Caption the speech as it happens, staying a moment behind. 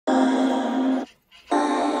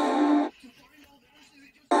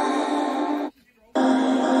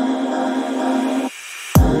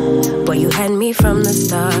me from the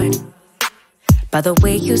start. By the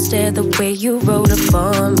way you stared, the way you rolled up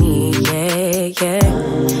on me, yeah, yeah.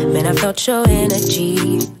 Man, I felt your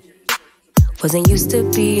energy. Wasn't used to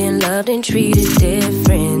being loved and treated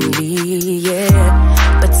differently,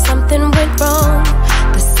 yeah. But something went wrong,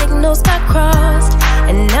 the signals got crossed,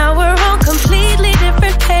 and now we're on completely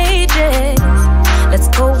different pages. Let's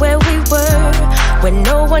go where we were, where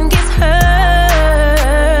no one gets hurt.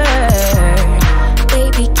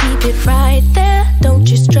 Baby, keep it right there, don't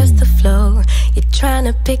you stress the flow. You're trying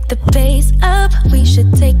to pick the pace up, we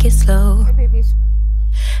should take it slow.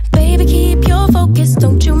 Baby, keep your focus,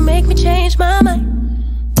 don't you make me change my mind.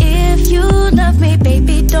 If you love me,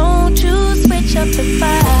 baby, don't you switch up the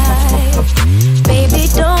vibe. Baby,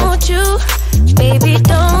 don't you, baby,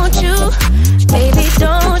 don't you, baby,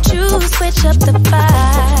 don't you switch up the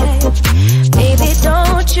vibe. Baby,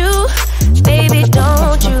 don't you, baby,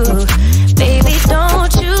 don't you, baby,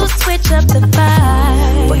 don't you switch up the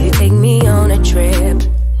vibe. Will you take me on a trip?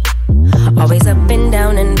 Always up and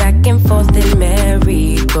down and back and forth in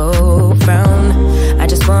merry-go-round. I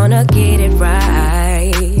just wanna get it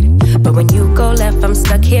right, but when you go left, I'm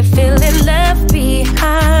stuck here feeling left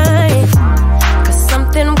behind. Cause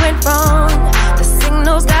something went wrong, the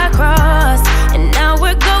signals got crossed, and now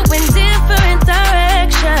we're going different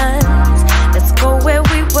directions. Let's go where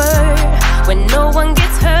we were, when no one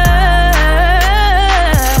gets hurt.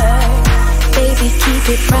 Baby, keep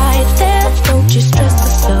it right there, don't you stress the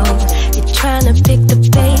flow. Trying to pick the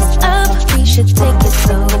pace up, we should take it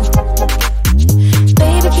slow.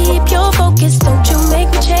 Baby, keep your focus, don't you make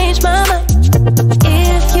me change my mind.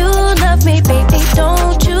 If you love me, baby,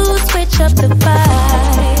 don't you switch up the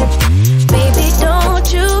vibe. Baby, don't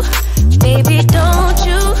you, baby, don't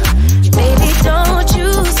you, baby, don't you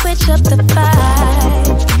switch up the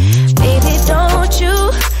vibe. Baby, don't you,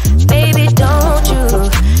 baby, don't you,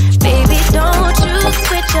 baby, don't you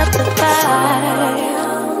switch up the vibe.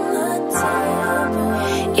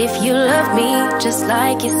 If you love me just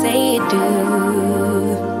like you say you do,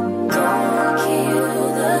 don't kill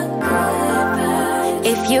the good vibes.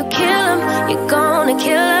 If you kill them, you're gonna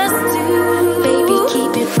kill us too. Baby,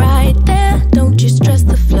 keep it right there, don't you stress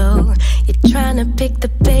the flow. You're trying to pick the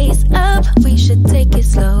pace up, we should take it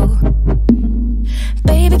slow.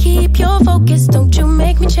 Baby, keep your focus, don't you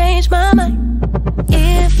make me change my mind.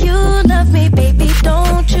 If you love me, baby,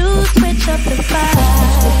 don't you switch up the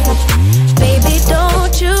vibe. Baby,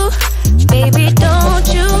 don't you, baby, don't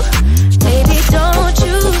you, baby, don't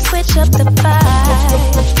you switch up the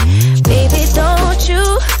vibe. Baby, don't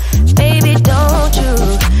you, baby, don't you,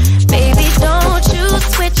 baby, don't you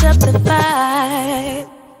switch up the vibe.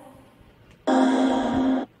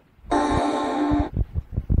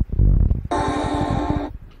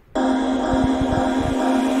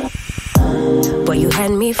 Boy, you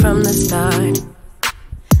had me from the start.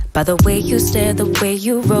 By the way you stared, the way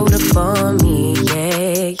you rolled up on me,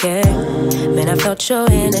 yeah, yeah. Man, I felt your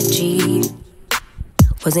energy.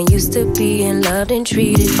 Wasn't used to being loved and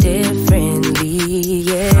treated differently,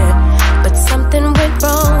 yeah. But something went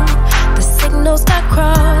wrong, the signals got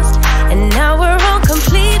crossed, and now we're on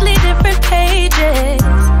completely different pages.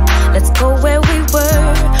 Let's go where we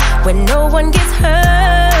were, where no one gets hurt.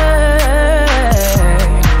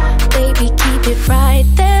 Baby, keep it right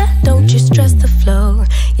there, don't you stress the flow.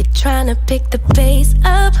 You're trying to pick the pace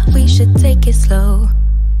up, we should take it slow.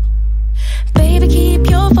 Baby, keep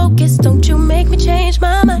your focus, don't you make me change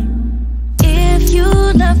my mind. If you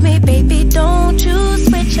love me, baby, don't you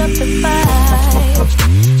switch up the vibe.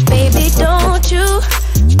 Baby, don't you,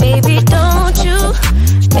 baby, don't you,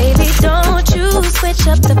 baby, don't you switch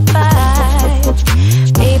up the vibe.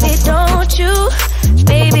 Baby, don't you,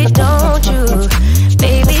 baby, don't you,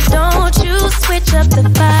 baby, don't you switch up the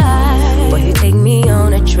vibe. Will you take me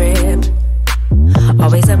on a trip?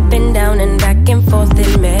 Always up and down and back and forth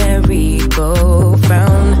in merry-go-round.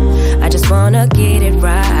 I just wanna get it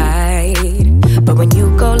right, but when you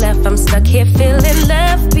go left, I'm stuck here feeling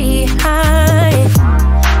left behind.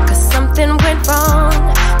 Cause something went wrong,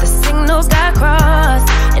 the signals got crossed,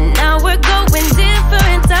 and now we're going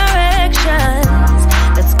different directions.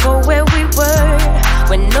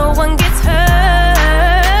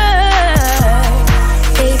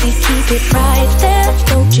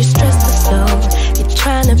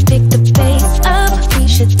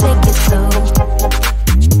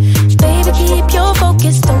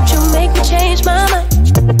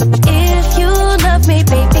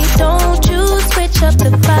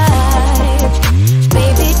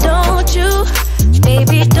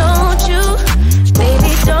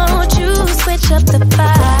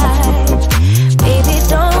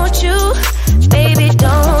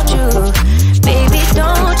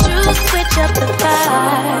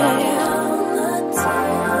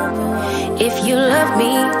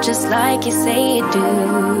 just like you say you do.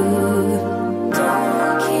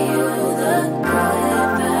 Don't kill the good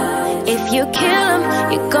vibes. If you kill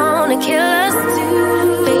them, you're gonna kill us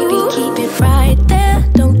too. Baby, keep it right there,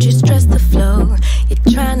 don't you stress the flow. You're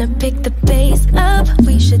trying to pick the pace up,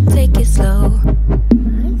 we should take it slow.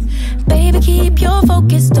 Baby, keep your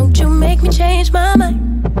focus, don't you make me change my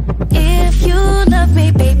mind. If you love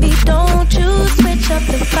me, baby, don't you switch up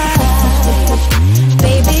the vibe.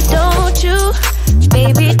 Baby, don't you,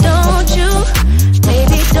 baby, don't you,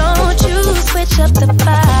 baby, don't you switch up the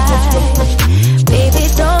vibe. Baby,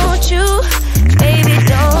 don't you, baby,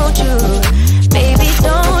 don't you, baby,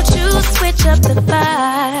 don't you switch up the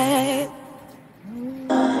vibe.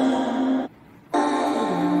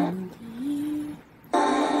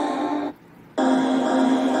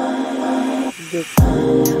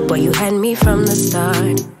 Boy, you had me from the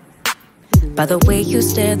start. By the way you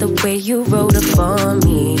stared, the way you wrote up on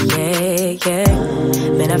me, yeah, yeah.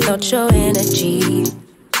 Man, I felt your energy.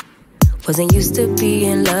 Wasn't used to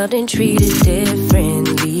being loved and treated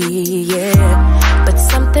differently, yeah. But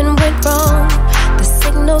something went wrong, the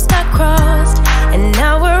signals got crossed, and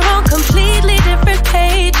now we're on completely different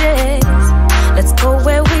pages. Let's go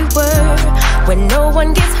where we were, where no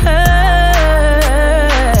one gets hurt.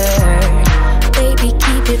 Baby,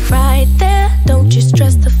 keep it right there, don't you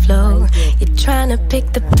stress the flow. You're trying to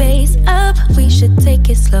pick the pace up, we should take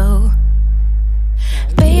it slow.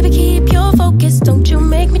 Baby, keep your focus, don't you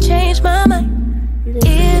make me change my mind.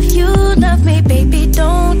 If you love me, baby,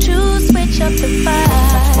 don't you switch up the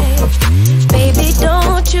vibe. Baby,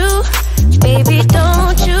 don't you, baby,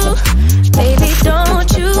 don't you, baby,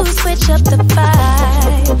 don't you switch up the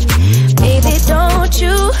vibe. Baby, don't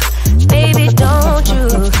you, baby, don't you,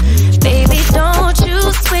 baby, don't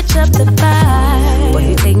you switch up the vibe. Boy,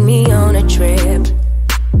 you take me on a trip,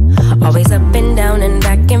 always up and down and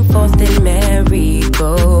back and forth in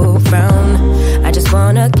merry-go-round. I just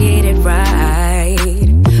wanna get it right,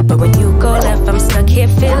 but when you go left, I'm stuck here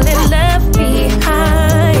feeling left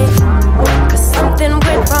behind. Cause something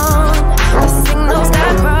went wrong, the signals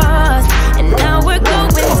got crossed, and now we're going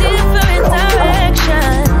different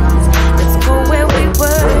directions. Let's go where we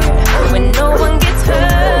were, when no one gets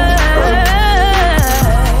hurt.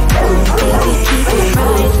 Baby, keep it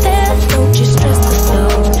right there, don't you stress the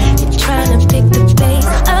flow. You're trying to pick the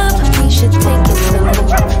pace up, we should take it slow.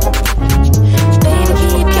 Baby,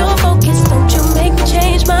 keep your focus, don't you make me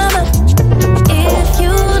change my mind. If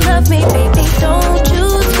you love me, baby, don't you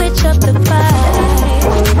switch up the vibe.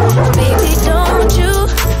 Baby, don't you,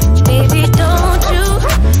 baby, don't you,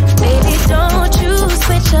 baby, don't you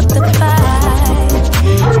switch up the vibe.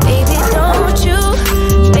 Baby, don't you,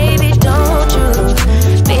 baby, don't you,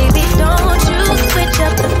 baby, don't you switch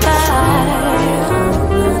up the vibe.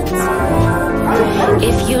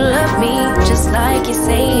 If you love me just like you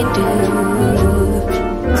say you do,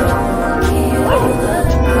 don't kill the good.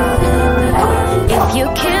 If you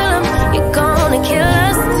kill them, you're gonna kill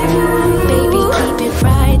us too. Baby, keep it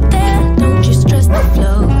right there, don't you stress the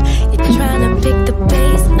flow. You're trying to pick the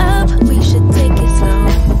pace up, we should take it slow.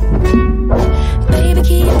 Baby,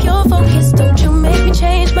 keep your focus, don't you make me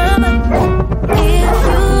change my mind. If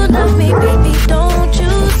you love me, baby, don't you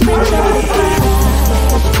switch up the vibe.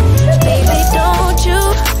 Baby, don't you,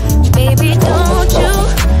 baby, don't you,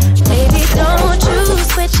 baby, don't you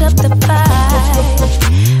switch up the vibe.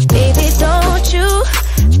 Baby, don't you,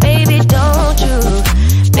 baby, don't you,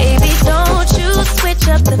 baby, don't you switch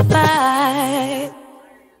up the vibe.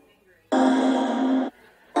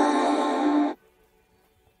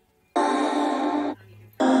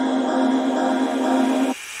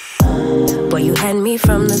 Boy, you had me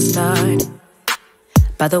from the start.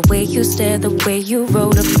 By the way you stared, the way you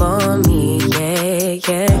wrote up on me, yeah,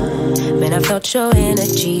 yeah. Man, I felt your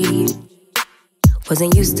energy.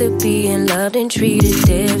 Wasn't used to being loved and treated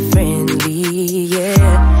differently,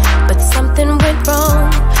 yeah. But something went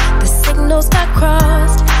wrong, the signals got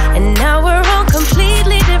crossed, and now we're on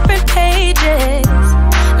completely different pages.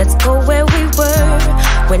 Let's go where we were,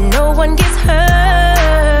 where no one gets hurt.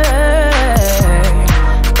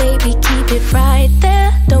 Baby, keep it right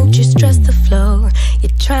there, don't you stress the flow.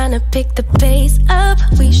 You're trying to pick the pace up,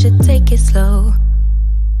 we should take it slow.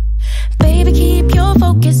 Baby, keep your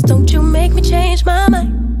focus, don't you make me change my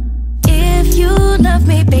mind. If you love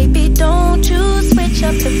me, baby, don't you switch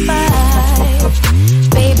up the vibe.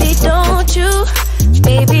 Baby, don't you,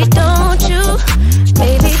 baby, don't you,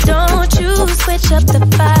 baby, don't you switch up the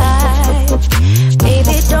vibe.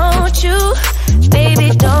 Baby, don't you, baby,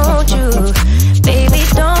 don't you, baby,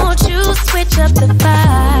 don't you switch up the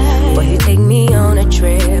vibe. Boy, you take me on a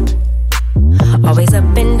trip, always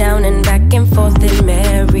up and down and back and forth in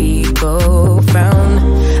merry-go-round.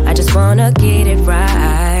 I wanna get it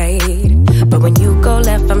right. But when you go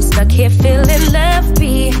left, I'm stuck here feeling left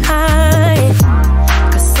behind.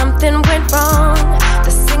 Cause something went wrong,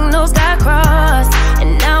 the signals got crossed,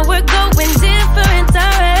 and now we're going different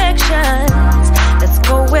directions. Let's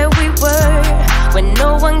go where we were, when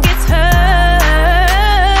no one gets hurt.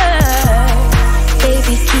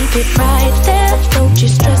 Baby, keep it right there, don't you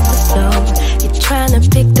stress the flow. You're trying to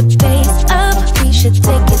pick the pace up, we should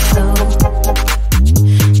take it slow.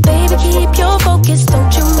 Baby, keep your focus,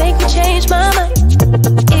 don't you make me change my mind.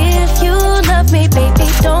 If you love me, baby,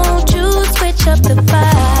 don't you switch up the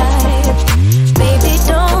vibe. Baby,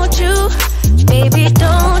 don't you, baby,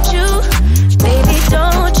 don't you, baby,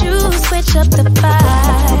 don't you switch up the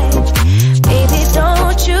vibe. Baby,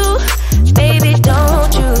 don't you, baby,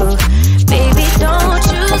 don't you, baby, don't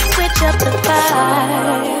you switch up the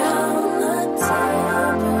vibe.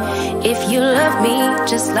 If you love me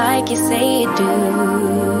just like you say you do,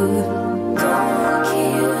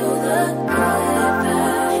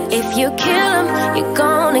 if you kill him, you're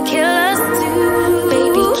gonna kill us too.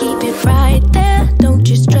 Baby, keep it right there, don't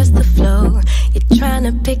you stress the flow. You're trying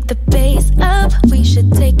to pick the pace up, we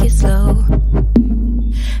should take it slow.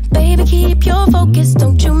 Baby, keep your focus,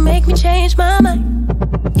 don't you make me change my mind.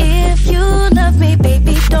 If you love me,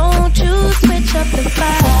 baby, don't you switch up the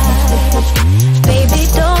vibe. Baby,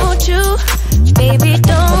 don't you, baby,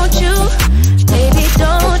 don't you, baby,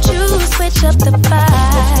 don't you switch up the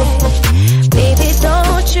vibe. Baby,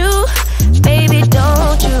 don't you, baby,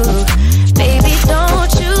 don't you, baby,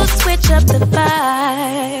 don't you switch up the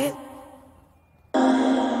vibe.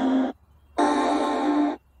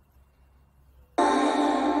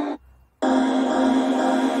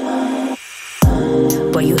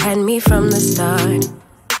 Boy, you had me from the start.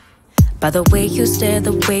 By the way you stared,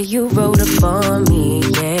 the way you wrote upon me,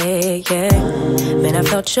 yeah, yeah. Man, I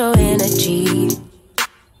felt your energy.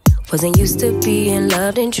 Wasn't used to being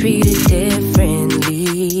loved and treated differently,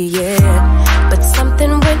 yeah. But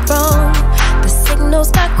something went wrong, the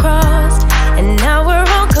signals got crossed, and now we're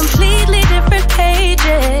on completely different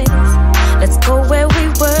pages. Let's go where we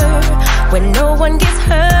were, where no one gets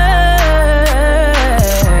hurt.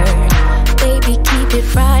 Baby, keep it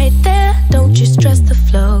right there, don't you stress the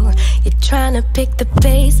flow. You're trying to pick the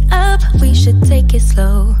pace up, we should take it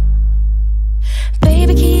slow.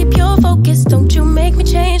 Baby, keep your focus, don't you make me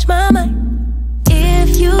change my mind.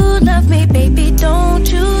 If you love me, baby, don't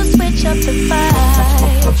you switch up the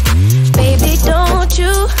vibe. Baby, don't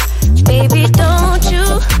you, baby, don't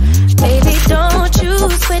you, baby, don't you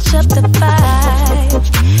switch up the vibe.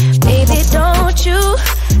 Baby, don't you,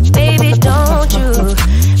 baby, don't you,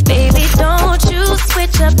 baby, don't you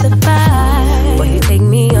switch up the vibe. Boy, you take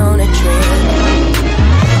me on a trip,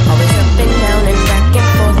 always up and down and back and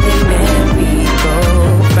forth in merry-go-round.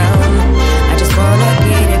 I just wanna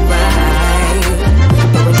get it right,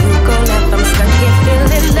 but when you go left, I'm stuck here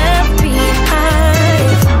feeling left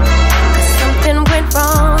behind. Cause something went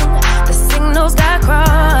wrong, the signals got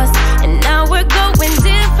crossed, and now we're going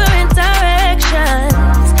different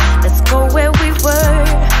directions. Let's go where we were,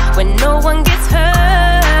 when no one gets hurt.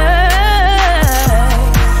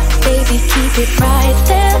 Baby, keep it right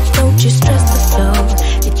there, don't you stress the flow.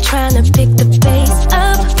 You're trying to pick the pace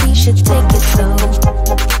up, we should take it slow.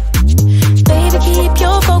 Baby, keep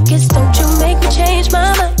your focus, don't you make me change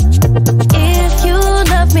my mind. If you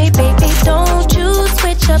love me, baby, don't you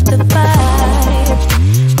switch up the vibe.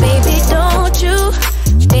 Baby, don't you,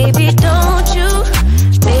 baby, don't you,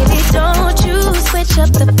 baby, don't you switch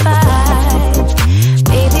up the vibe.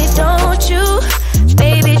 Baby, don't you,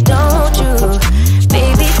 baby, don't you,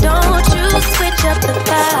 baby, don't you switch up the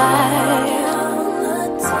vibe.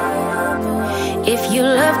 If you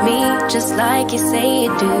love me just like you say you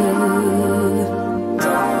do,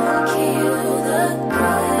 don't kill the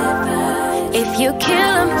good vibe. If you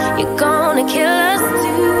kill him, you're gonna kill us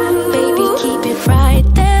too. Baby, keep it right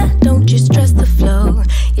there, don't you stress the flow.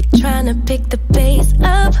 You're trying to pick the pace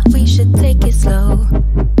up, we should take it slow.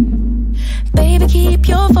 Baby, keep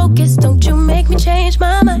your focus, don't you make me change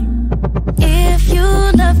my mind. If you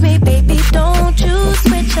love me, baby, don't you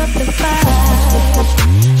switch up the vibe.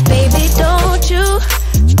 Baby, don't you,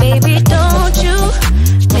 baby, don't you,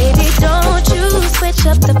 baby, don't you switch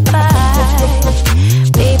up the vibe.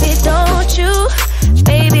 Baby, don't you,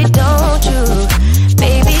 baby, don't you,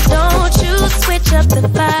 baby, don't you switch up the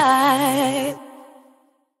vibe.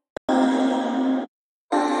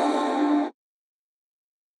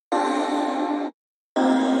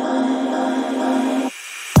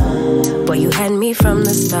 Boy, you had me from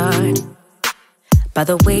the start. By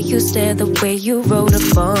the way you stared, the way you wrote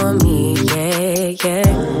upon me, yeah, yeah.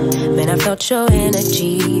 Man, I felt your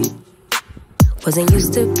energy. Wasn't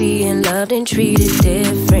used to being loved and treated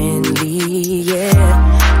differently,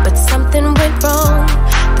 yeah. But something went wrong,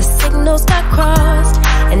 the signals got crossed,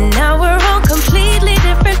 and now we're on completely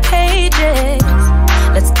different pages.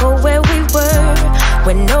 Let's go where we were,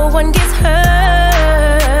 where no one gets hurt.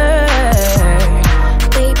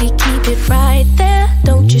 Baby, keep it right there,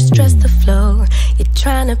 don't you stress the flow. You're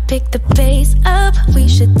trying to pick the pace up, we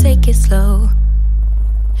should take it slow.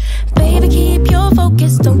 Baby, keep your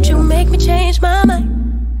focus, don't you make me change my mind.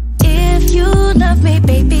 If you love me,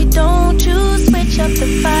 baby, don't you switch up the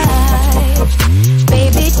vibe.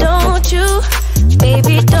 Baby, don't you,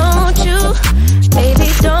 baby, don't you, baby,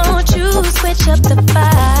 don't you switch up the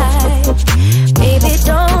vibe. Baby,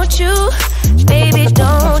 don't you, baby,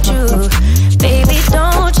 don't you, baby,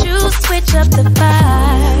 don't you switch up the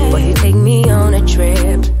vibe. Boy, you take me on a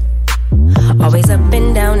trip, always up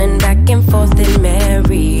and down and back and forth in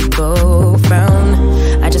merry-go-round.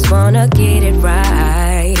 I just wanna get it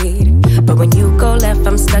right, but when you go left,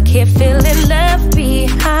 I'm stuck here feeling left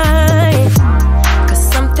behind.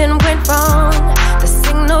 Cause something went wrong, the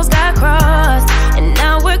signals got crossed, and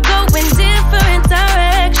now we're going different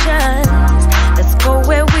directions. Let's go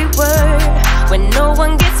where we were, when no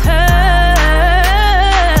one gets hurt.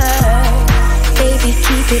 Baby,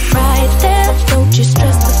 keep it right there, don't you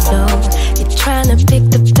stress the flow. You're trying to pick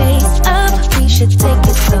the pace up, we should take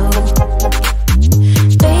it slow.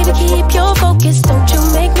 Baby, keep your focus, don't you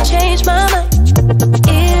make me change my mind.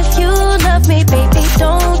 If you love me, baby,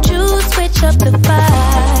 don't you switch up the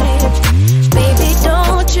vibe. Baby,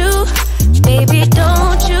 don't you, baby,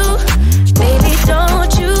 don't you, baby,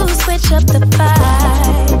 don't you switch up the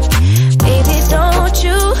vibe. Baby, don't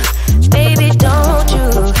you, baby, don't you,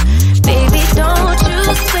 baby, don't you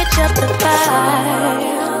switch up the vibe.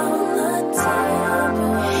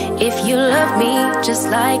 If you love me just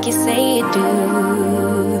like you say you do,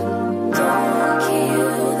 don't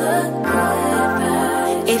kill the good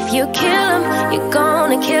vibe. If you kill him, you're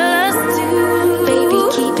gonna kill us too. Baby,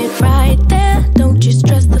 keep it right there, don't you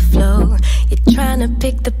stress the flow. You're trying to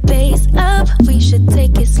pick the pace up, we should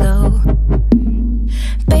take it slow.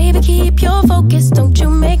 Baby, keep your focus, don't you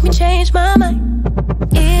make me change my mind.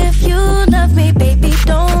 If you love me, baby,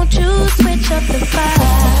 don't you switch up the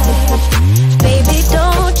vibe. Baby,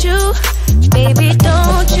 don't you, baby,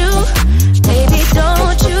 don't you, baby,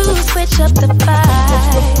 don't you switch up the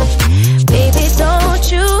vibe. Baby,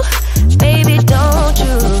 don't you, baby, don't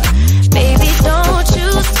you, baby, don't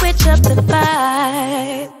you switch up the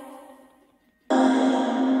vibe.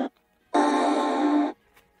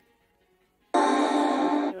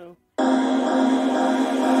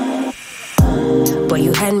 Boy,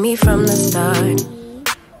 you had me from the start,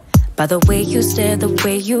 by the way you stared, the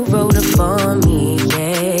way you wrote upon me,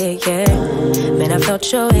 yeah, yeah. Man, I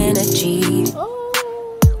felt your energy.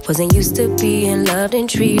 Wasn't used to being loved and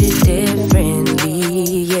treated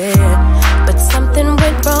differently, yeah. But something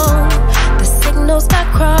went wrong, the signals got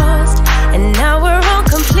crossed, and now we're on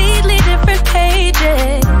completely different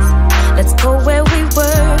pages. Let's go where we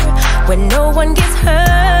were, where no one gets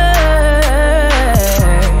hurt.